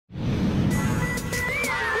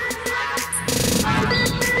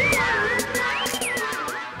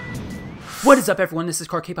What is up, everyone? This is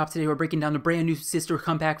CarKpop. Today we're breaking down the brand new Sistar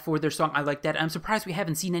comeback for their song I Like That. I'm surprised we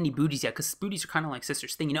haven't seen any booties yet, because booties are kind of like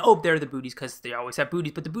Sistar's thing. You know, oh, they're the booties, because they always have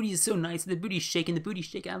booties, but the booty is so nice. The booty's shaking,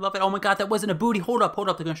 I love it. Oh my god, that wasn't a booty. Hold up, they're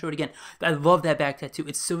gonna show it again. I love that back tattoo.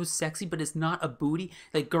 It's so sexy, but it's not a booty.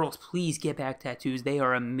 Like, girls, please get back tattoos. They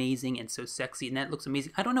are amazing and so sexy, and that looks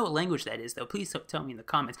amazing. I don't know what language that is, though. Please tell me in the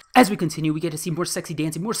comments. As we continue, we get to see more sexy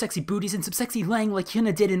dancing, more sexy booties, and some sexy lang like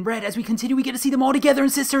Hyuna did in Red. As we continue, we get to see them all together,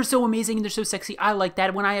 and Sistar is so amazing, and they're so sexy. I like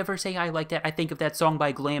that. When I ever say I like that, I think of that song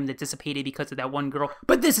by Glam that dissipated because of that one girl.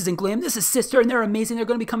 But this isn't Glam, this is Sistar, and they're amazing. They're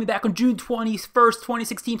going to be coming back on June 21st,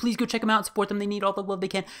 2016. Please go check them out and support them. They need all the love they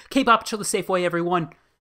can. Kpop Chill the safe way, everyone.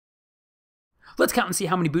 Let's count and see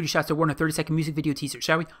how many booty shots there were in a 30-second music video teaser,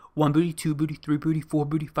 shall we? 1 booty, 2 booty, 3 booty, 4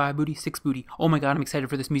 booty, 5 booty, 6 booty. Oh my god, I'm excited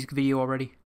for this music video already.